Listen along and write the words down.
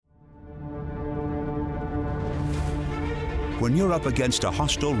When you're up against a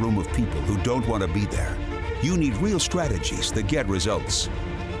hostile room of people who don't want to be there, you need real strategies that get results.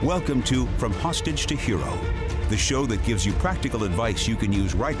 Welcome to From Hostage to Hero, the show that gives you practical advice you can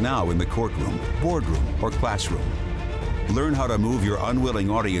use right now in the courtroom, boardroom, or classroom. Learn how to move your unwilling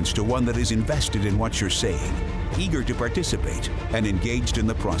audience to one that is invested in what you're saying, eager to participate, and engaged in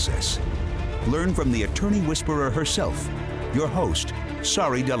the process. Learn from the attorney whisperer herself, your host,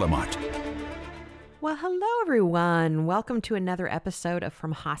 Sari Delamotte. Well, hello, everyone. Welcome to another episode of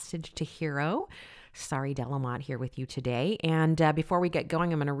From Hostage to Hero. Sari Delamotte here with you today. And before we get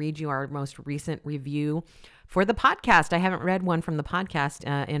going, I'm going to read you our most recent review for the podcast. I haven't read one from the podcast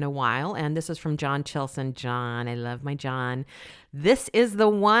in a while, and this is from John Chilson. John, I love my John. This is the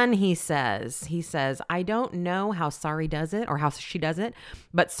one, he says. He says, I don't know how Sari does it or how she does it,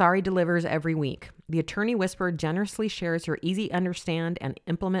 but Sari delivers every week. The Attorney Whisperer generously shares her easy understand and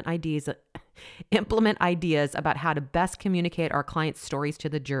implement ideas about how to best communicate our clients' stories to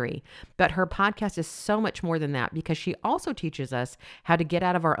the jury. But her podcast is so much more than that because she also teaches us how to get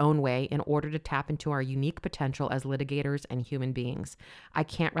out of our own way in order to tap into our unique potential as litigators and human beings. I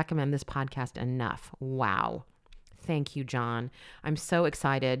can't recommend this podcast enough. Wow. Thank you, John. I'm so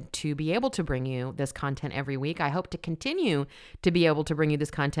excited to be able to bring you this content every week. I hope to continue to be able to bring you this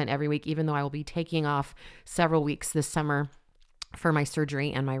content every week, even though I will be taking off several weeks this summer for my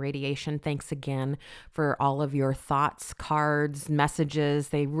surgery and my radiation. Thanks again for all of your thoughts, cards, messages.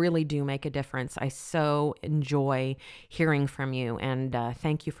 They really do make a difference. I so enjoy hearing from you, and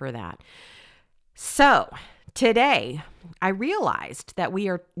thank you for that. So today, I realized that we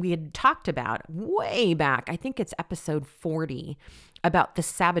had talked about way back, I think it's episode 40, about the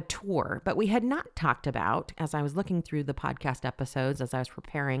saboteur, but we had not talked about, as I was looking through the podcast episodes, as I was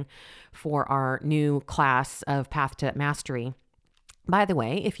preparing for our new class of Path to Mastery. By the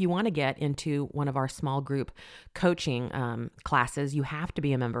way, if you want to get into one of our small group coaching classes, you have to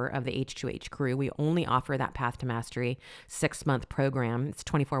be a member of the H2H crew. We only offer that Path to Mastery 6-month program. It's a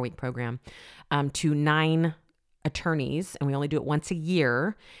 24-week program to 9 attorneys, and we only do it once a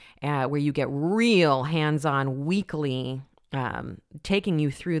year, where you get real hands-on weekly taking you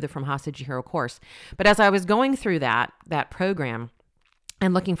through the From Hostage to Hero course. But as I was going through that program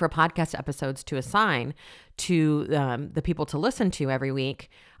and looking for podcast episodes to assign to the people to listen to every week,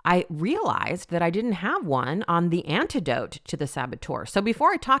 I realized that I didn't have one on the antidote to the saboteur. So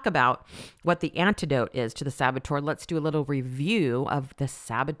before I talk about what the antidote is to the saboteur, let's do a little review of the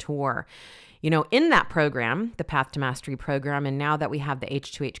saboteur. You know, in that program, the Path to Mastery program, and now that we have the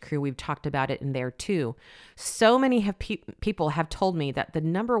H2H crew, we've talked about it in there too. So many people have told me that the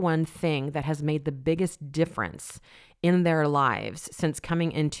number one thing that has made the biggest difference in their lives since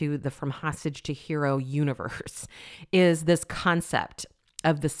coming into the From Hostage to Hero universe is this concept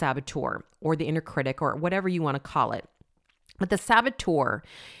of the saboteur or the inner critic or whatever you want to call it. But the saboteur,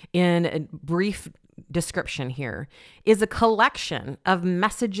 in a brief description here, is a collection of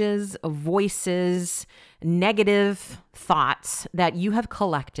messages, voices, negative thoughts that you have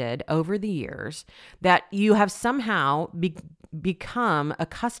collected over the years that you have somehow become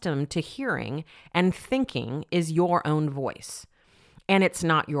accustomed to hearing and thinking is your own voice. And it's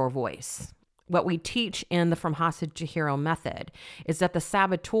not your voice. What we teach in the From Hostage to Hero method is that the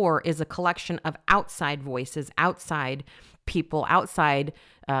saboteur is a collection of outside voices, outside people, outside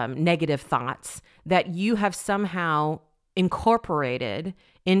negative thoughts that you have somehow incorporated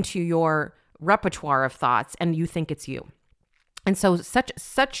into your repertoire of thoughts, and you think it's you. And so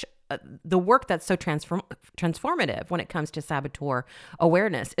the work that's so transformative when it comes to saboteur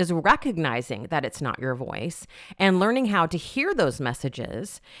awareness is recognizing that it's not your voice and learning how to hear those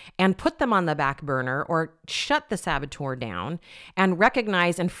messages and put them on the back burner or shut the saboteur down and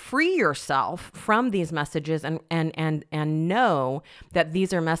recognize and free yourself from these messages and know that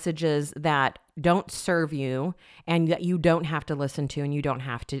these are messages that don't serve you and that you don't have to listen to and you don't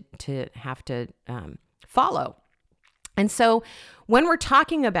have to follow. And so when we're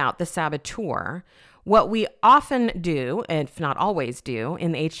talking about the saboteur, what we often do, if not always do,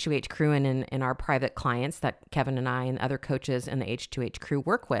 in the H2H crew and in our private clients that Kevin and I and other coaches in the H2H crew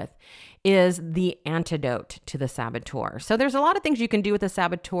work with, is the antidote to the saboteur. So there's a lot of things you can do with the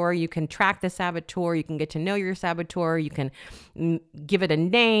saboteur. You can track the saboteur. You can get to know your saboteur. You can give it a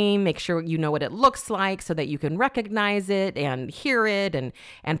name, make sure you know what it looks like so that you can recognize it and hear it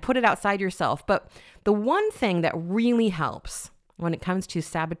and put it outside yourself. But the one thing that really helps when it comes to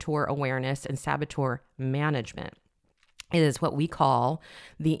saboteur awareness and saboteur management is what we call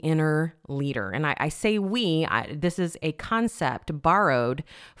the inner leader. And I say this is a concept borrowed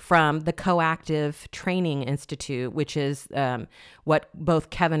from the Coactive Training Institute, which is what both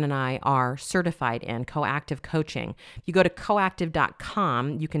Kevin and I are certified in, Coactive Coaching. If you go to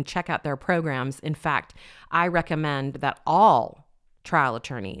coactive.com, you can check out their programs. In fact, I recommend that all trial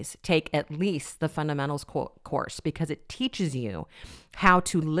attorneys take at least the fundamentals course, because it teaches you how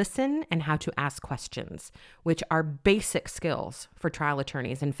to listen and how to ask questions, which are basic skills for trial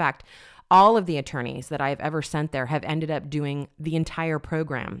attorneys. In fact, all of the attorneys that I've ever sent there have ended up doing the entire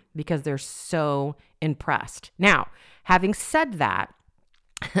program because they're so impressed. Now, having said that,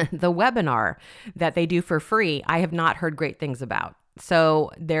 the webinar that they do for free, I have not heard great things about.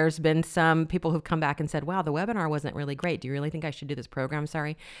 So there's been some people who've come back and said, wow, the webinar wasn't really great. Do you really think I should do this program?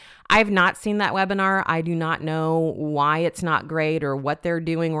 Sorry. I've not seen that webinar. I do not know why it's not great or what they're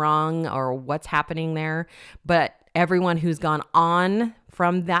doing wrong or what's happening there. But everyone who's gone on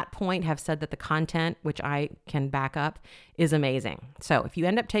from that point have said that the content, which I can back up, is amazing. So if you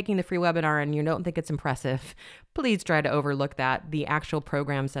end up taking the free webinar and you don't think it's impressive, please try to overlook that. The actual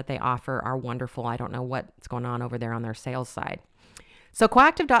programs that they offer are wonderful. I don't know what's going on over there on their sales side. So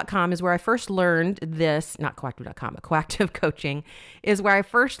coactive.com is where I first learned this, not coactive.com, but Coactive Coaching is where I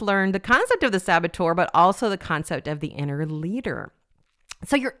first learned the concept of the saboteur, but also the concept of the inner leader.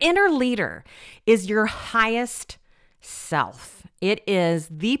 So your inner leader is your highest self. It is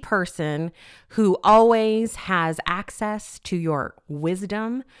the person who always has access to your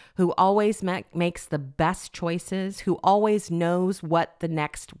wisdom, who always makes the best choices, who always knows what the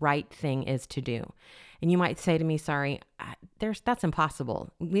next right thing is to do. And you might say to me, sorry, that's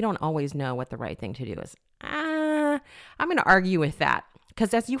impossible. We don't always know what the right thing to do is. I'm going to argue with that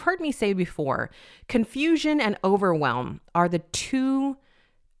because, as you've heard me say before, confusion and overwhelm are the two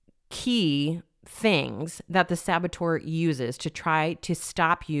key things that the saboteur uses to try to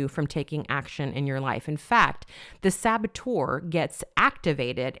stop you from taking action in your life. In fact, the saboteur gets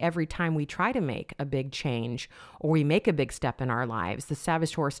activated every time we try to make a big change or we make a big step in our lives. The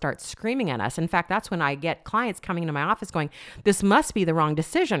saboteur starts screaming at us. In fact, that's when I get clients coming into my office going, this must be the wrong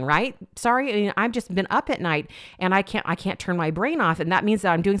decision, right? Sorry, I've just been up at night and I can't turn my brain off, and that means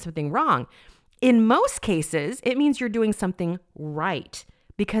that I'm doing something wrong. In most cases, it means you're doing something right,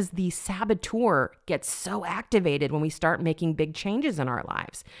 because the saboteur gets so activated when we start making big changes in our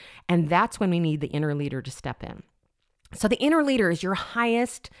lives. And that's when we need the inner leader to step in. So the inner leader is your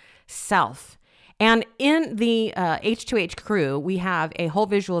highest self. And in the H2H crew, we have a whole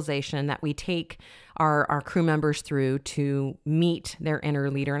visualization that we take our crew members through to meet their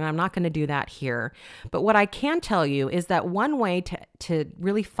inner leader. And I'm not going to do that here. But what I can tell you is that one way to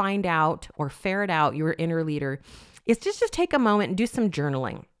really find out or ferret out your inner leader is just take a moment and do some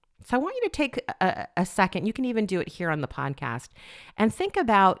journaling. So I want you to take a second. You can even do it here on the podcast and think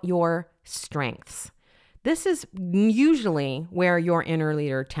about your strengths. This is usually where your inner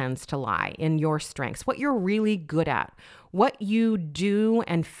leader tends to lie, in your strengths, what you're really good at, what you do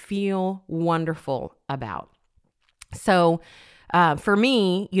and feel wonderful about. So for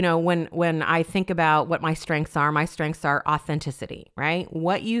me, when I think about what my strengths are authenticity, right?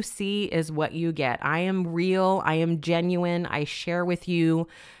 What you see is what you get. I am real. I am genuine. I share with you,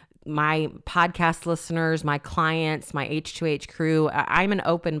 my podcast listeners, my clients, my H2H crew. I'm an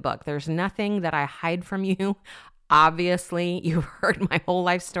open book. There's nothing that I hide from you. Obviously, you've heard my whole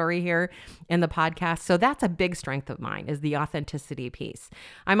life story here in the podcast. So that's a big strength of mine, is the authenticity piece.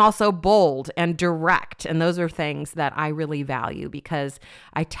 I'm also bold and direct. And those are things that I really value because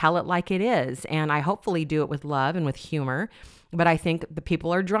I tell it like it is. And I hopefully do it with love and with humor. But I think the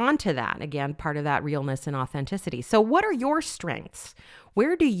people are drawn to that. Again, part of that realness and authenticity. So what are your strengths?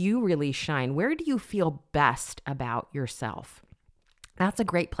 Where do you really shine? Where do you feel best about yourself? That's a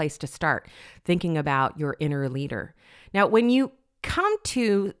great place to start thinking about your inner leader. Now, when you come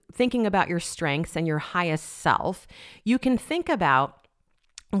to thinking about your strengths and your highest self, you can think about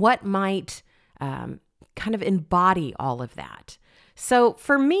what might kind of embody all of that. So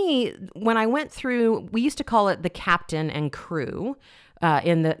for me, when I went through, we used to call it the captain and crew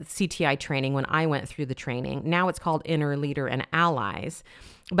in the CTI training when I went through the training. Now it's called inner leader and allies.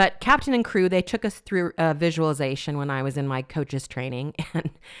 But captain and crew, they took us through a visualization when I was in my coach's training. And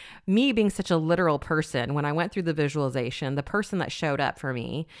me being such a literal person, when I went through the visualization, the person that showed up for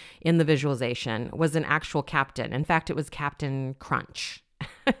me in the visualization was an actual captain. In fact, it was Captain Crunch.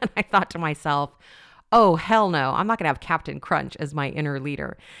 And I thought to myself, oh, hell no, I'm not going to have Captain Crunch as my inner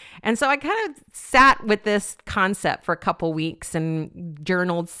leader. And so I kind of sat with this concept for a couple weeks and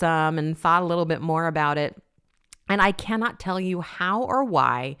journaled some and thought a little bit more about it. And I cannot tell you how or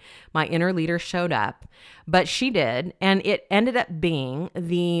why my inner leader showed up, but she did. And it ended up being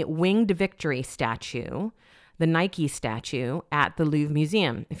the Winged Victory statue, the Nike statue at the Louvre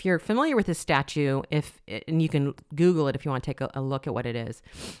Museum. If you're familiar with this statue, and you can Google it if you want to take a look at what it is.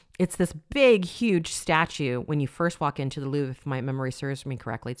 It's this big, huge statue when you first walk into the Louvre, if my memory serves me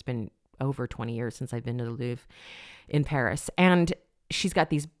correctly. It's been over 20 years since I've been to the Louvre in Paris. And she's got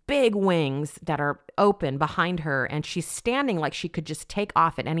these big wings that are open behind her, and she's standing like she could just take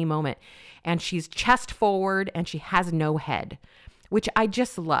off at any moment. And she's chest forward, and she has no head, which I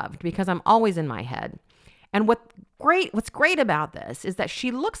just loved because I'm always in my head. And what's great about this is that she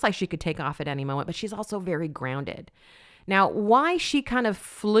looks like she could take off at any moment, but she's also very grounded. Now, why she kind of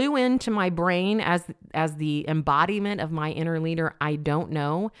flew into my brain as the embodiment of my inner leader, I don't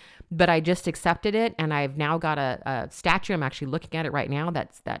know, but I just accepted it. And I've now got a statue. I'm actually looking at it right now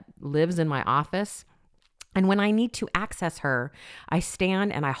that lives in my office. And when I need to access her, I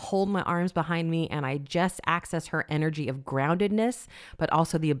stand and I hold my arms behind me and I just access her energy of groundedness, but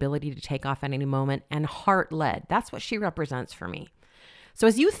also the ability to take off at any moment and heart-led. That's what she represents for me. So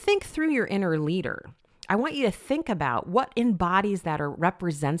as you think through your inner leader, I want you to think about what embodies that or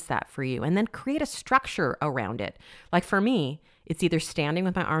represents that for you, and then create a structure around it. Like for me, it's either standing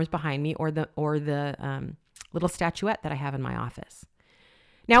with my arms behind me or the little statuette that I have in my office.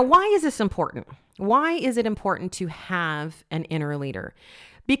 Now, why is this important? Why is it important to have an inner leader?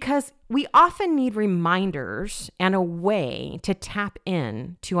 Because we often need reminders and a way to tap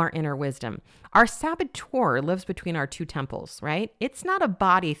in to our inner wisdom. Our saboteur lives between our two temples, right? It's not a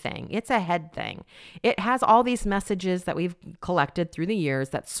body thing. It's a head thing. It has all these messages that we've collected through the years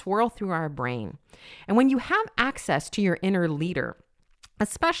that swirl through our brain. And when you have access to your inner leader,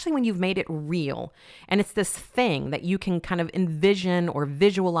 especially when you've made it real, and it's this thing that you can kind of envision or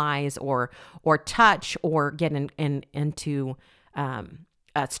visualize or touch or get into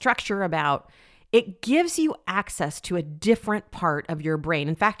a structure about, it gives you access to a different part of your brain.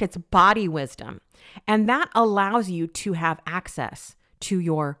 In fact, it's body wisdom. And that allows you to have access to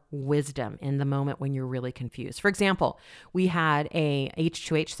your wisdom in the moment when you're really confused. For example, we had a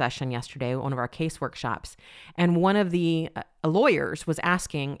H2H session yesterday, one of our case workshops, and one of the lawyers was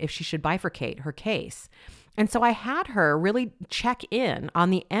asking if she should bifurcate her case. And so I had her really check in on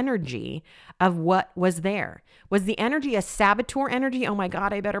the energy of what was there. Was the energy a saboteur energy? Oh my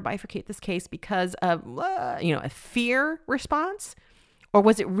God, I better bifurcate this case because of, a fear response? Or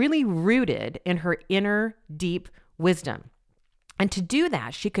was it really rooted in her inner deep wisdom? And to do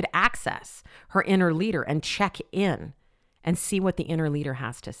that, she could access her inner leader and check in and see what the inner leader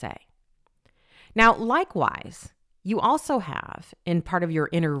has to say. Now, likewise, you also have, in part of your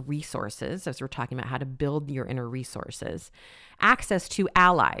inner resources, as we're talking about how to build your inner resources, access to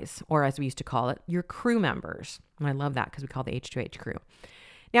allies, or as we used to call it, your crew members. And I love that because we call the H2H crew.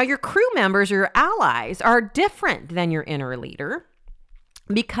 Now, your crew members or your allies are different than your inner leader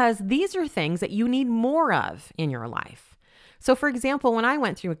because these are things that you need more of in your life. So, for example, when I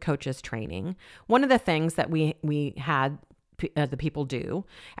went through a coach's training, one of the things that we had the people do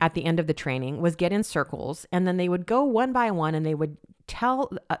at the end of the training was get in circles, and then they would go one by one and they would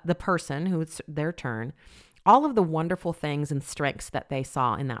tell the person who it's their turn all of the wonderful things and strengths that they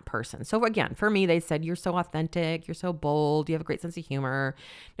saw in that person. So again, for me, they said, you're so authentic, you're so bold, you have a great sense of humor.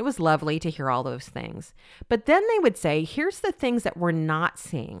 It was lovely to hear all those things. But then they would say, here's the things that we're not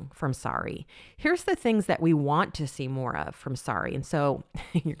seeing from Sari. Here's the things that we want to see more of from Sari. And so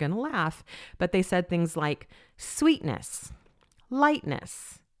you're going to laugh, but they said things like sweetness,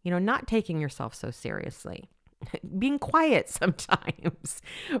 lightness, not taking yourself so seriously, being quiet sometimes,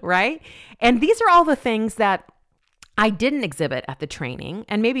 right? And these are all the things that I didn't exhibit at the training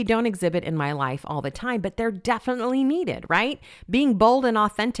and maybe don't exhibit in my life all the time, but they're definitely needed, right? Being bold and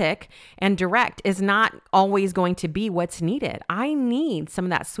authentic and direct is not always going to be what's needed. I need some of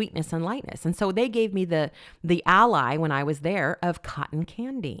that sweetness and lightness. And so they gave me the ally when I was there of cotton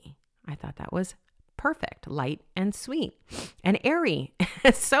candy. I thought that was perfect, light and sweet and airy.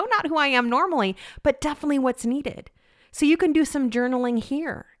 So not who I am normally, but definitely what's needed. So you can do some journaling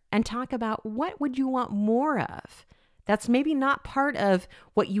here and talk about what would you want more of. That's maybe not part of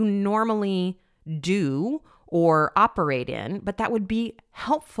what you normally do or operate in, but that would be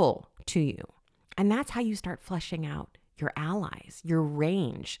helpful to you. And that's how you start fleshing out your allies, your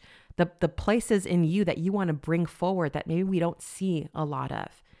range, the places in you that you want to bring forward that maybe we don't see a lot of.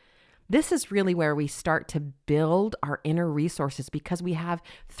 This is really where we start to build our inner resources because we have,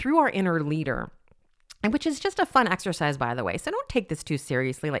 through our inner leader, and which is just a fun exercise, by the way. So don't take this too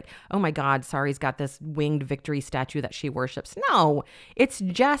seriously. Like, oh my God, Sari's got this winged victory statue that she worships. No, it's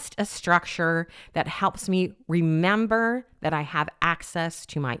just a structure that helps me remember that I have access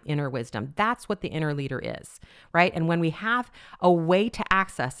to my inner wisdom. That's what the inner leader is, right? And when we have a way to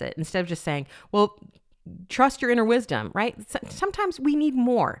access it, instead of just saying, well, trust your inner wisdom, right? Sometimes we need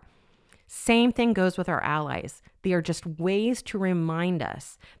more. Same thing goes with our allies. They are just ways to remind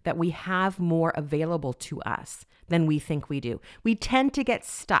us that we have more available to us than we think we do. We tend to get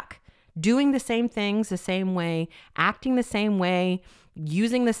stuck doing the same things the same way, acting the same way,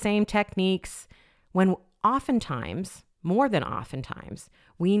 using the same techniques, when oftentimes, more than oftentimes,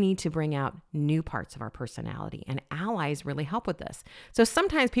 we need to bring out new parts of our personality, and allies really help with this. So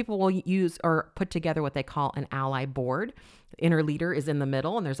sometimes people will use or put together what they call an ally board. The inner leader is in the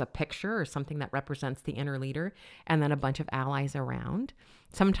middle, and there's a picture or something that represents the inner leader, and then a bunch of allies around.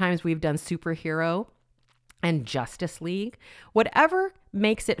 Sometimes we've done superhero and Justice League. Whatever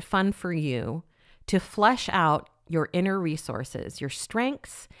makes it fun for you to flesh out your inner resources, your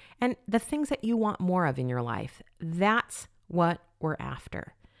strengths, and the things that you want more of in your life. That's what we're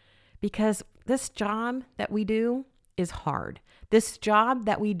after. Because this job that we do is hard. This job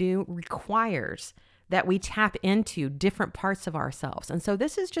that we do requires that we tap into different parts of ourselves. And so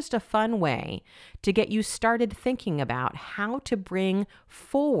this is just a fun way to get you started thinking about how to bring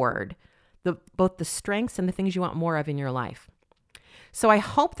forward both the strengths and the things you want more of in your life. So I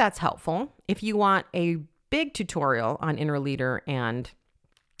hope that's helpful. If you want a big tutorial on inner leader and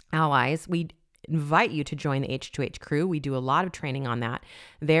allies, we invite you to join the H2H crew. We do a lot of training on that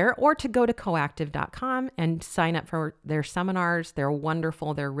there, or to go to coactive.com and sign up for their seminars. They're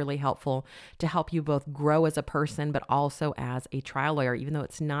wonderful. They're really helpful to help you both grow as a person, but also as a trial lawyer. Even though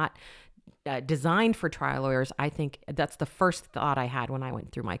it's not designed for trial lawyers, I think that's the first thought I had when I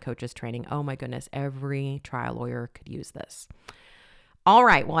went through my coach's training. Oh my goodness, every trial lawyer could use this. All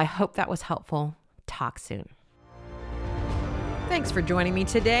right. Well, I hope that was helpful. Talk soon. Thanks for joining me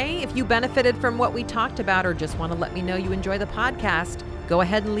today. If you benefited from what we talked about or just want to let me know you enjoy the podcast, go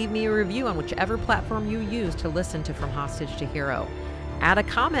ahead and leave me a review on whichever platform you use to listen to From Hostage to Hero. Add a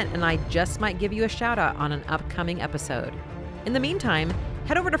comment and I just might give you a shout out on an upcoming episode. In the meantime,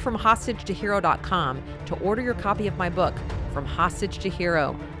 head over to FromHostageToHero.com to order your copy of my book, From Hostage to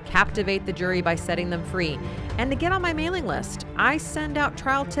Hero, Captivate the Jury by Setting Them Free, and to get on my mailing list. I send out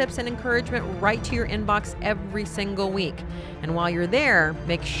trial tips and encouragement right to your inbox every single week. And while you're there,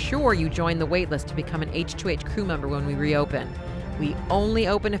 make sure you join the waitlist to become an H2H crew member when we reopen. We only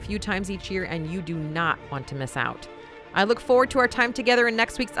open a few times each year, and you do not want to miss out. I look forward to our time together in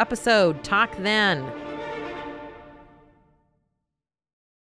next week's episode. Talk then.